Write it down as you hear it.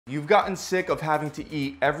You've gotten sick of having to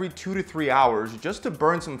eat every 2 to 3 hours just to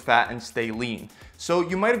burn some fat and stay lean. So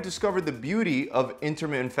you might have discovered the beauty of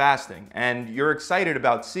intermittent fasting, and you're excited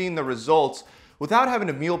about seeing the results without having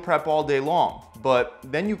to meal prep all day long. But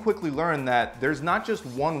then you quickly learn that there's not just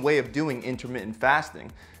one way of doing intermittent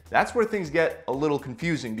fasting. That's where things get a little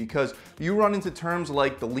confusing because you run into terms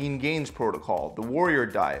like the lean gains protocol, the warrior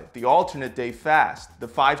diet, the alternate day fast, the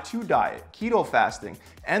 5-2 diet, keto fasting,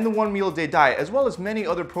 and the 1 meal a day diet, as well as many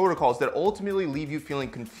other protocols that ultimately leave you feeling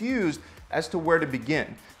confused as to where to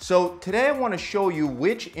begin. So today I want to show you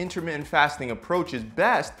which intermittent fasting approach is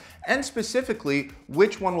best and specifically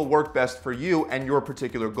which one will work best for you and your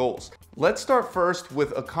particular goals. Let's start first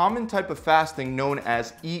with a common type of fasting known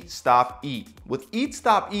as eat, stop, eat. With eat,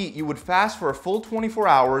 stop, eat, you would fast for a full 24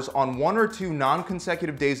 hours on 1 or 2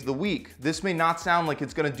 non-consecutive days of the week. This may not sound like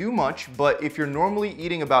it's going to do much, but if you're normally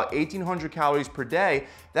eating about 1,800 calories per day,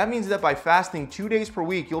 that means that by fasting 2 days per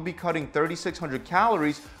week, you'll be cutting 3,600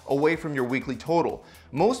 calories away from your weekly total.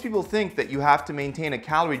 Most people think that you have to maintain a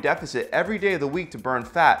calorie deficit every day of the week to burn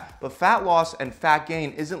fat, but fat loss and fat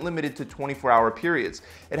gain isn't limited to 24-hour periods.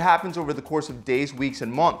 It happens over the course of days, weeks,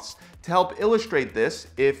 and months. To help illustrate this,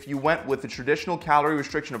 if you went with the traditional calorie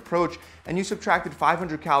restriction approach and you subtracted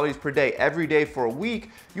 500 calories per day every day for a week,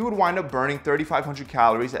 you would wind up burning 3,500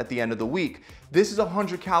 calories at the end of the week. This is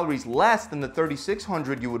 100 calories less than the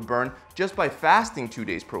 3,600 you would burn just by fasting 2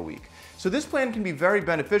 days per week. So this plan can be very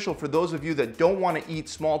beneficial for those of you that don't want to eat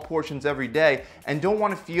small portions every day and don't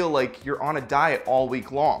want to feel like you're on a diet all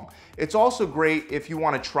week long. It's also great if you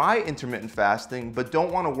want to try intermittent fasting but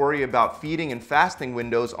don't want to worry about feeding and fasting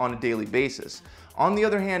windows on a daily basis. On the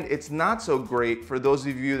other hand, it's not so great for those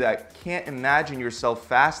of you that can't imagine yourself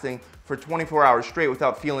fasting for 24 hours straight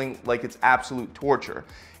without feeling like it's absolute torture.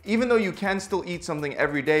 Even though you can still eat something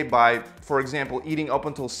every day by, for example, eating up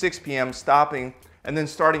until 6 p.m., stopping, and then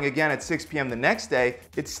starting again at 6 p.m. the next day,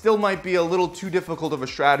 it still might be a little too difficult of a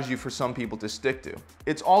strategy for some people to stick to.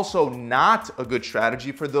 It's also not a good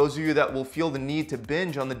strategy for those of you that will feel the need to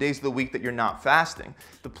binge on the days of the week that you're not fasting.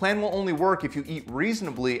 The plan will only work if you eat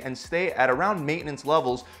reasonably and stay at around maintenance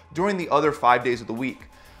levels during the other 5 days of the week.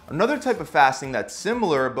 Another type of fasting that's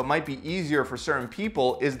similar but might be easier for certain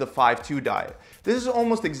people is the 5-2 diet. This is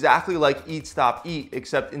almost exactly like eat, stop, eat,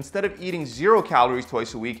 except instead of eating 0 calories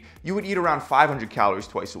twice a week, you would eat around 500 calories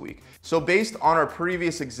twice a week. So based on our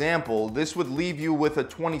previous example, this would leave you with a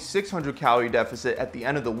 2,600 calorie deficit at the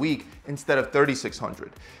end of the week instead of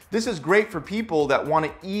 3,600. This is great for people that want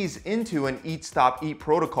to ease into an eat, stop, eat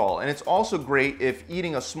protocol, and it's also great if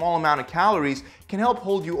eating a small amount of calories can help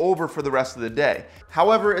hold you over for the rest of the day.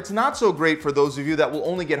 However, it's not so great for those of you that will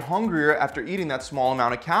only get hungrier after eating that small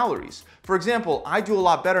amount of calories. For example, I do a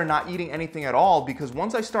lot better not eating anything at all because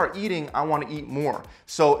once I start eating, I want to eat more.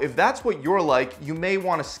 So if that's what you're like, you may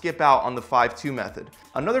want to skip out on the 5-2 method.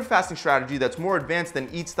 Another fasting strategy that's more advanced than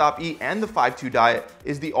eat, stop, eat and the 5-2 diet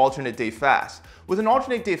is the alternate day fast. With an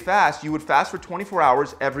alternate day fast, you would fast for 24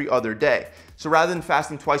 hours every other day. So rather than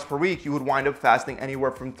fasting twice per week, you would wind up fasting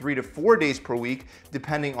anywhere from 3 to 4 days per week,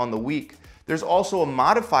 depending on the week. There's also a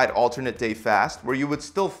modified alternate day fast where you would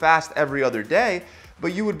still fast every other day,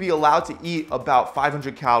 but you would be allowed to eat about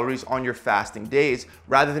 500 calories on your fasting days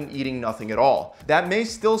rather than eating nothing at all. That may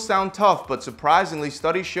still sound tough, but surprisingly,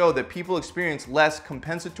 studies show that people experience less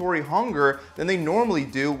compensatory hunger than they normally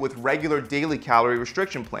do with regular daily calorie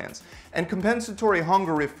restriction plans. And compensatory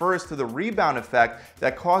hunger refers to the rebound effect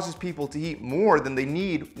that causes people to eat more than they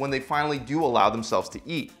need when they finally do allow themselves to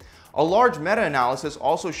eat. A large meta-analysis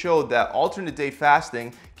also showed that alternate day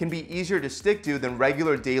fasting can be easier to stick to than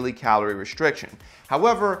regular daily calorie restriction.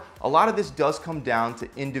 However, a lot of this does come down to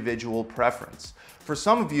individual preference. For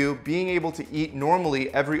some of you, being able to eat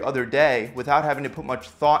normally every other day without having to put much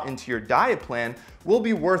thought into your diet plan will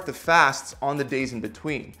be worth the fasts on the days in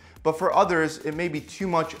between. But for others, it may be too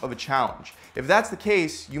much of a challenge. If that's the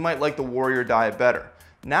case, you might like the warrior diet better.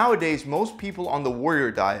 Nowadays, most people on the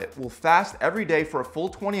warrior diet will fast every day for a full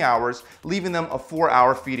 20 hours, leaving them a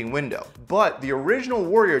 4-hour feeding window. But the original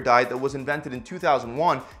warrior diet that was invented in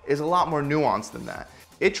 2001 is a lot more nuanced than that.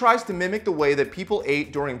 It tries to mimic the way that people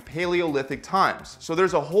ate during Paleolithic times. So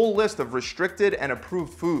there's a whole list of restricted and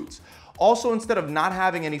approved foods. Also, instead of not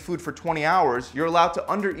having any food for 20 hours, you're allowed to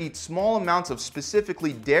undereat small amounts of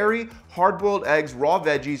specifically dairy, hard-boiled eggs, raw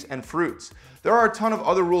veggies, and fruits. There are a ton of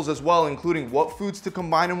other rules as well, including what foods to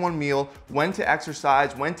combine in one meal, when to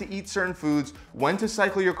exercise, when to eat certain foods, when to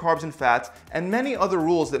cycle your carbs and fats, and many other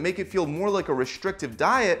rules that make it feel more like a restrictive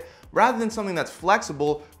diet rather than something that's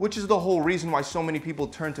flexible, which is the whole reason why so many people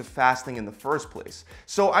turn to fasting in the first place.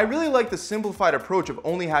 So I really like the simplified approach of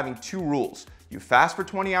only having 2 rules. You fast for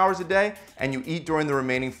 20 hours a day and you eat during the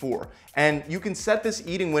remaining 4. And you can set this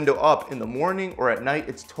eating window up in the morning or at night.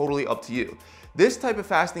 It's totally up to you. This type of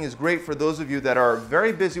fasting is great for those of you that are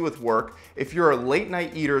very busy with work, if you're late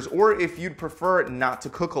night eaters, or if you'd prefer not to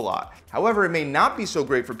cook a lot. However, it may not be so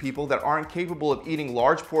great for people that aren't capable of eating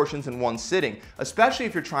large portions in one sitting, especially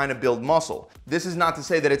if you're trying to build muscle. This is not to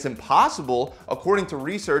say that it's impossible. According to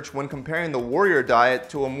research, when comparing the warrior diet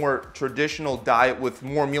to a more traditional diet with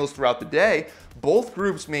more meals throughout the day, both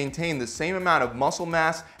groups maintain the same amount of muscle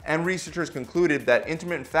mass, and researchers concluded that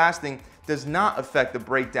intermittent fasting does not affect the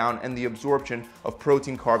breakdown and the absorption of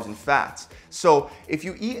protein, carbs, and fats. So if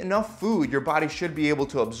you eat enough food, your body should be able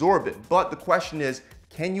to absorb it. But the question is,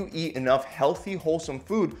 can you eat enough healthy, wholesome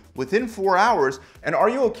food within 4 hours? And are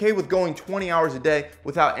you okay with going 20 hours a day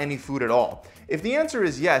without any food at all? If the answer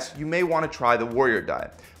is yes, you may want to try the warrior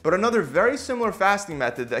diet. But another very similar fasting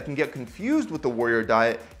method that can get confused with the warrior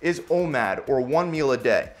diet is OMAD, or 1 meal a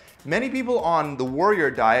day. Many people on the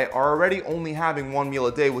warrior diet are already only having 1 meal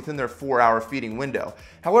a day within their 4-hour feeding window.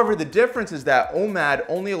 However, the difference is that OMAD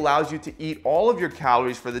only allows you to eat all of your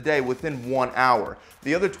calories for the day within 1 hour.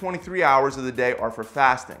 The other 23 hours of the day are for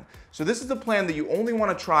fasting. So this is the plan that you only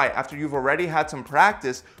want to try after you've already had some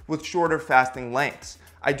practice with shorter fasting lengths.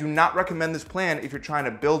 I do not recommend this plan if you're trying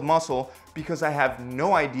to build muscle, because I have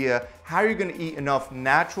no idea how you're going to eat enough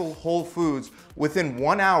natural whole foods within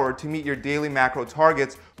 1 hour to meet your daily macro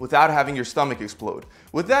targets without having your stomach explode.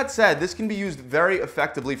 With that said, this can be used very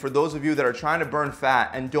effectively for those of you that are trying to burn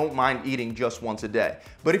fat and don't mind eating just once a day.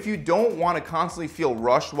 But if you don't want to constantly feel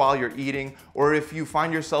rushed while you're eating, or if you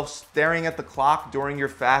find yourself staring at the clock during your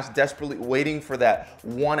fast, desperately waiting for that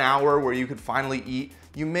 1 hour where you could finally eat,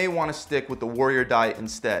 you may want to stick with the warrior diet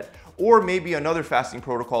instead, or maybe another fasting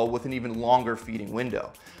protocol with an even longer feeding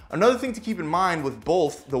window. Another thing to keep in mind with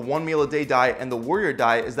both the 1 meal a day diet and the warrior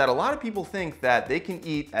diet is that a lot of people think that they can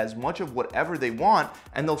eat as much of whatever they want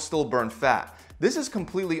and they'll still burn fat. This is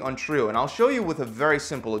completely untrue, and I'll show you with a very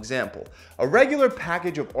simple example. A regular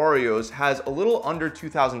package of Oreos has a little under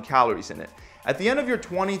 2,000 calories in it. At the end of your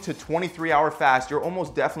 20 to 23 hour fast, you're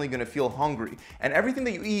almost definitely going to feel hungry, and everything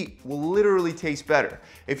that you eat will literally taste better.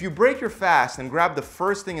 If you break your fast and grab the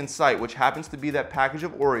first thing in sight, which happens to be that package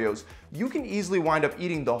of Oreos, you can easily wind up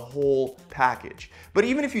eating the whole package. But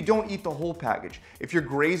even if you don't eat the whole package, if you're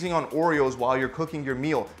grazing on Oreos while you're cooking your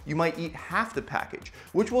meal, you might eat half the package,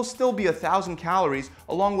 which will still be 1,000 calories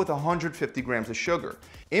along with 150 grams of sugar.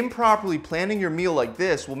 Improperly planning your meal like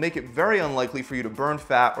this will make it very unlikely for you to burn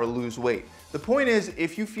fat or lose weight. The point is,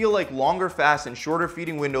 if you feel like longer fasts and shorter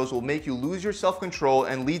feeding windows will make you lose your self-control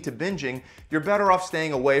and lead to binging, you're better off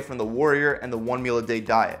staying away from the warrior and the 1 meal a day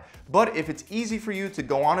diet. But if it's easy for you to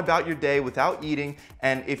go on about your day without eating,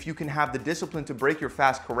 and if you can have the discipline to break your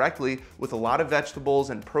fast correctly with a lot of vegetables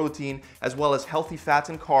and protein, as well as healthy fats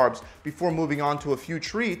and carbs before moving on to a few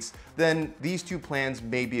treats, then these two plans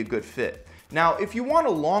may be a good fit. Now, if you want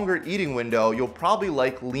a longer eating window, you'll probably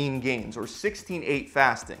like Lean Gains or 16-8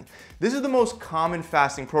 fasting. This is the most common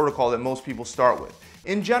fasting protocol that most people start with.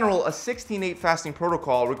 In general, a 16-8 fasting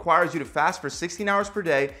protocol requires you to fast for 16 hours per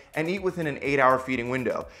day and eat within an 8-hour feeding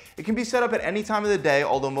window. It can be set up at any time of the day,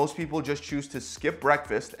 although most people just choose to skip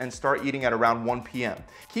breakfast and start eating at around 1 p.m.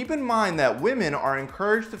 Keep in mind that women are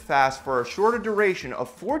encouraged to fast for a shorter duration of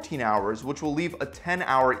 14 hours, which will leave a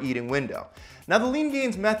 10-hour eating window. Now, the Lean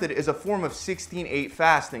Gains method is a form of 16-8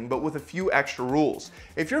 fasting, but with a few extra rules.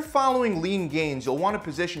 If you're following Lean Gains, you'll want to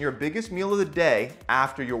position your biggest meal of the day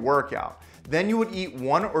after your workout. Then you would eat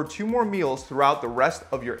 1 or 2 more meals throughout the rest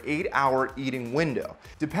of your 8-hour eating window.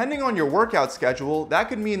 Depending on your workout schedule, that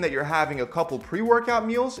could mean that you're having a couple pre-workout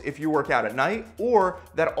meals if you work out at night, or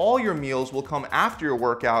that all your meals will come after your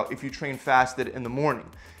workout if you train fasted in the morning.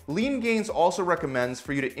 Lean Gains also recommends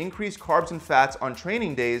for you to increase carbs and fats on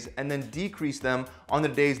training days and then decrease them on the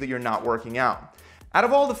days that you're not working out. Out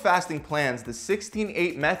of all the fasting plans, the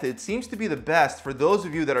 16-8 method seems to be the best for those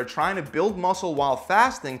of you that are trying to build muscle while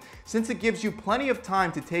fasting, since it gives you plenty of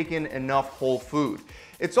time to take in enough whole food.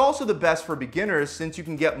 It's also the best for beginners since you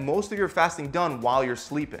can get most of your fasting done while you're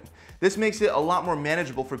sleeping. This makes it a lot more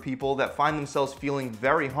manageable for people that find themselves feeling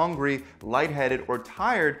very hungry, lightheaded, or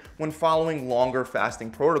tired when following longer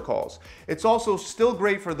fasting protocols. It's also still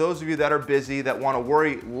great for those of you that are busy, that want to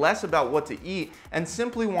worry less about what to eat, and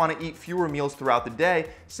simply want to eat fewer meals throughout the day,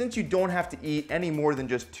 since you don't have to eat any more than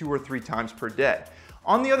just 2 or 3 times per day.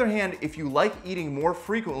 On the other hand, if you like eating more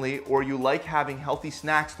frequently or you like having healthy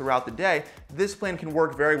snacks throughout the day, this plan can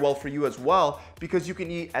work very well for you as well, because you can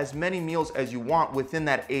eat as many meals as you want within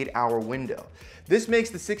that 8-hour window. This makes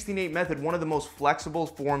the 16-8 method one of the most flexible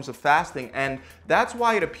forms of fasting, and that's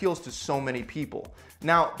why it appeals to so many people.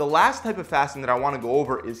 Now, the last type of fasting that I want to go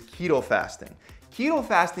over is keto fasting. Keto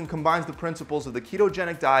fasting combines the principles of the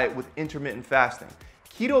ketogenic diet with intermittent fasting.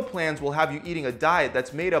 Keto plans will have you eating a diet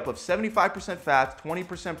that's made up of 75% fats,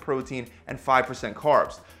 20% protein, and 5%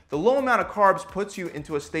 carbs. The low amount of carbs puts you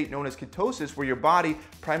into a state known as ketosis, where your body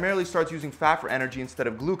primarily starts using fat for energy instead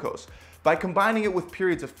of glucose. By combining it with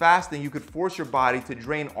periods of fasting, you could force your body to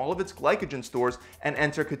drain all of its glycogen stores and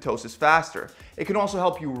enter ketosis faster. It can also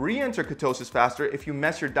help you re-enter ketosis faster if you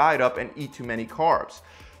mess your diet up and eat too many carbs.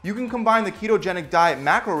 You can combine the ketogenic diet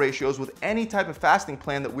macro ratios with any type of fasting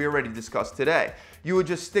plan that we already discussed today. You would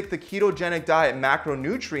just stick the ketogenic diet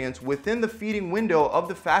macronutrients within the feeding window of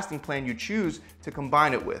the fasting plan you choose to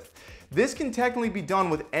combine it with. This can technically be done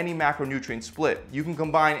with any macronutrient split. You can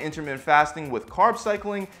combine intermittent fasting with carb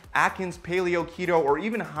cycling, Atkins, paleo, keto, or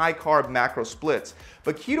even high carb macro splits.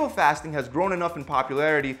 But keto fasting has grown enough in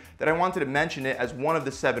popularity that I wanted to mention it as one of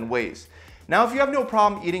the 7 ways. Now, if you have no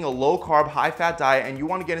problem eating a low carb, high fat diet and you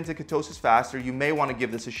want to get into ketosis faster, you may want to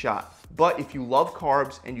give this a shot. But if you love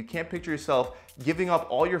carbs and you can't picture yourself giving up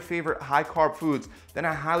all your favorite high carb foods, then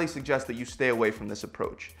I highly suggest that you stay away from this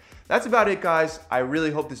approach. That's about it, guys. I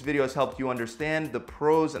really hope this video has helped you understand the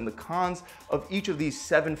pros and the cons of each of these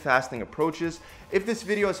 7 fasting approaches. If this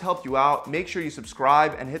video has helped you out, make sure you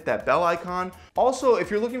subscribe and hit that bell icon. Also, if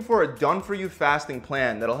you're looking for a done-for-you fasting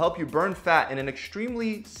plan that'll help you burn fat in an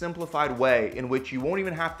extremely simplified way in which you won't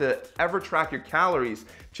even have to ever track your calories,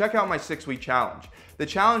 check out my 6-week challenge. The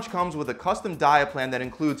challenge comes with a custom diet plan that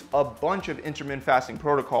includes a bunch of intermittent fasting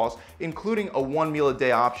protocols, including a 1 meal a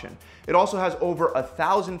day option. It also has over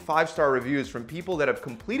 1,000 5-star reviews from people that have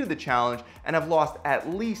completed the challenge and have lost at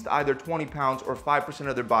least either 20 pounds or 5%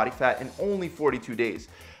 of their body fat in only 42 days.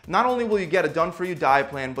 Not only will you get a done-for-you diet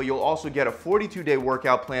plan, but you'll also get a 42-day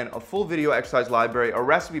workout plan, a full video exercise library, a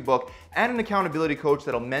recipe book, and an accountability coach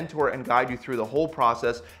that'll mentor and guide you through the whole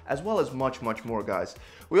process, as well as much, much more, guys.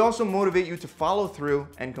 We also motivate you to follow through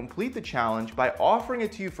and complete the challenge by offering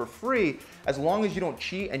it to you for free, as long as you don't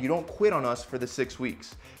cheat and you don't quit on us for the 6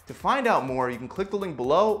 weeks. To find out more, you can click the link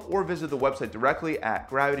below or visit the website directly at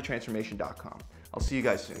gravitytransformation.com. I'll see you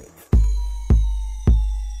guys soon.